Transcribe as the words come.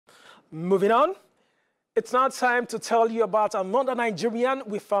Moving on, it's now time to tell you about another Nigerian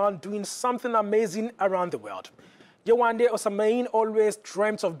we found doing something amazing around the world. Yewande Osamein always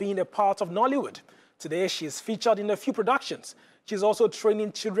dreamt of being a part of Nollywood. Today, she is featured in a few productions. She's also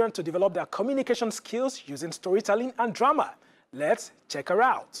training children to develop their communication skills using storytelling and drama. Let's check her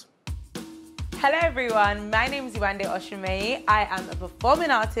out. Hello everyone, my name is Yewande Osamein. I am a performing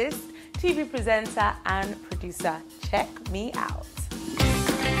artist, TV presenter and producer. Check me out.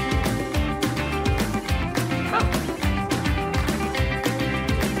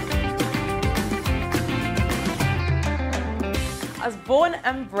 I was born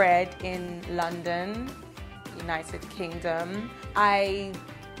and bred in London, United Kingdom. I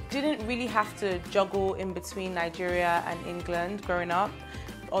didn't really have to juggle in between Nigeria and England growing up,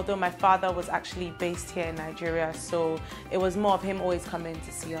 although my father was actually based here in Nigeria, so it was more of him always coming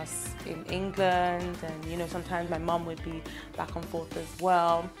to see us in England, and you know, sometimes my mum would be back and forth as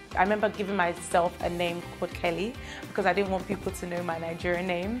well. I remember giving myself a name called Kelly because I didn't want people to know my Nigerian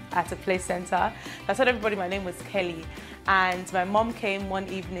name at a play center. I told everybody my name was Kelly, and my mum came one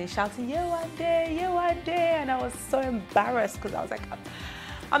evening shouting, "Yewande, Yewande," and I was so embarrassed because I was like,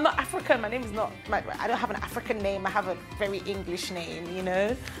 I'm not African, my name is not, I don't have an African name, I have a very English name, you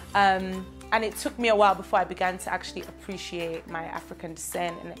know? And it took me a while before I began to actually appreciate my African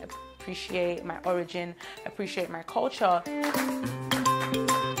descent and appreciate my origin, appreciate my culture.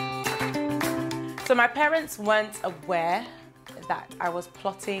 So my parents weren't aware that I was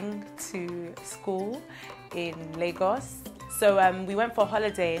plotting to school in Lagos. So we went for a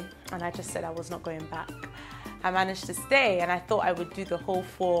holiday and I just said I was not going back. I managed to stay and I thought I would do the whole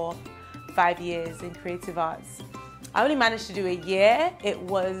 4-5 years in creative arts. I only managed to do a year. It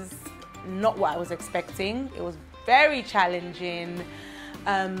was not what I was expecting. It was very challenging.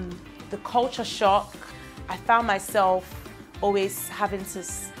 The culture shock. I found myself always having to,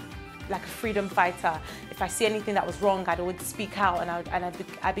 like a freedom fighter. If I see anything that was wrong, I'd always speak out, and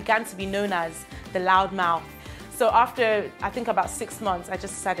I began to be known as the loud mouth. So after, I think about 6 months, I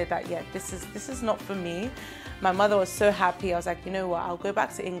just decided that, yeah, this is not for me. My mother was so happy. I was like, you know what, I'll go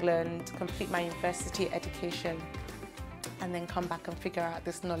back to England, complete my university education, and then come back and figure out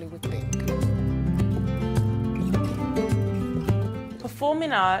this Nollywood thing.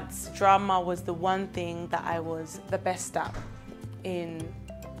 Performing arts, drama was the one thing that I was the best at in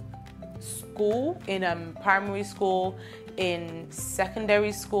school, in primary school, in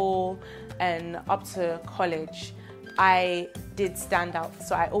secondary school, and up to college. I did stand out,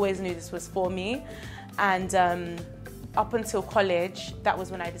 so I always knew this was for me. And up until college, that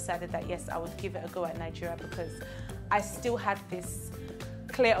was when I decided that yes, I would give it a go at Nigeria, because I still had this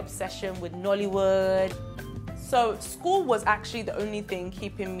clear obsession with Nollywood. So school was actually the only thing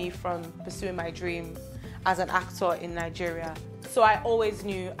keeping me from pursuing my dream as an actor in Nigeria. So I always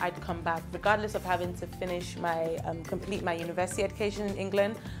knew I'd come back, regardless of having to finish my, complete my university education in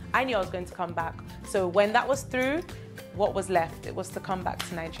England. I knew I was going to come back. So when that was through, what was left? It was to come back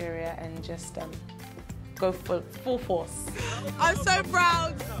to Nigeria and just go full force. I'm so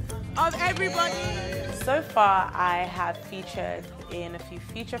proud of everybody. So far, I have featured in a few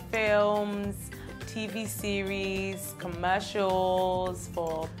feature films, TV series, commercials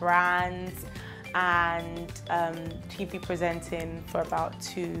for brands, and TV presenting for about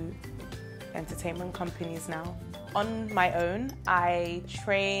 2 entertainment companies now. On my own, I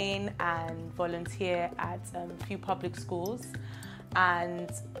train and volunteer at a few public schools, and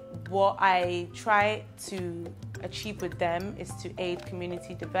what I try to achieve with them is to aid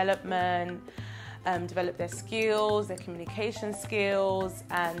community development, develop their skills, their communication skills,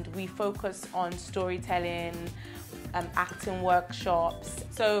 and we focus on storytelling, acting workshops.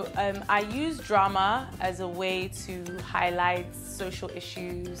 So I use drama as a way to highlight social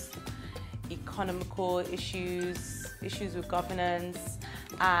issues, economical issues, issues with governance,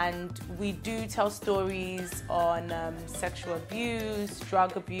 and we do tell stories on sexual abuse,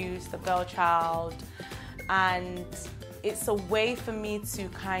 drug abuse, the girl child, and it's a way for me to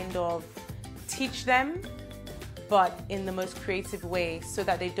kind of teach them, but in the most creative way, so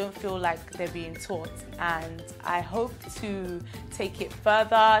that they don't feel like they're being taught. And I hope to take it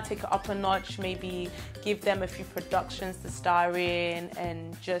further, take it up a notch, maybe give them a few productions to star in,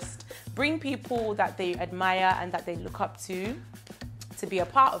 and just bring people that they admire and that they look up to be a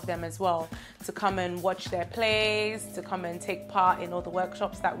part of them as well, to come and watch their plays, to come and take part in all the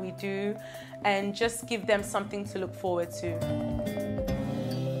workshops that we do, and just give them something to look forward to.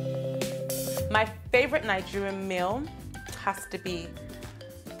 My favorite Nigerian meal has to be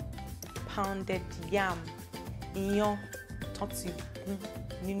pounded yam, iyán, tó ti gún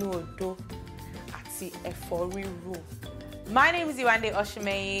nínú odó, àti ẹ̀fọ́ rírò My name is Yewande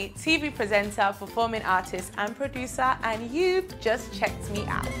Osamein, TV presenter, performing artist and producer, and you've just checked me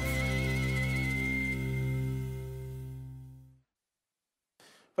out.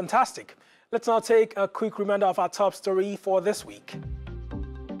 Fantastic. Let's now take a quick reminder of our top story for this week.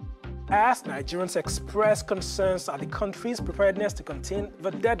 As Nigerians express concerns at the country's preparedness to contain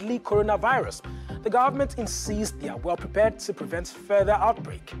the deadly coronavirus, the government insists they are well prepared to prevent further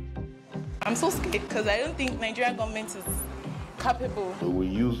outbreak. I'm so scared because I don't think Nigerian government is capable. We will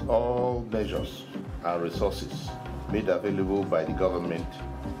use all measures and resources made available by the government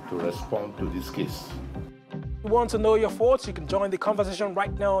to respond to this case. If you want to know your thoughts, you can join the conversation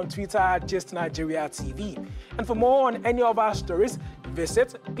right now on Twitter at @GistNigeriaTV. And for more on any of our stories,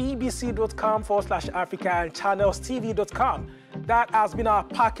 visit bbc.com/Africa and channelstv.com. That has been our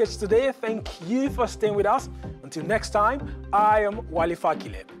package today. Thank you for staying with us. Until next time, I am Wale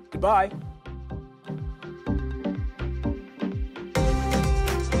Fakile. Goodbye.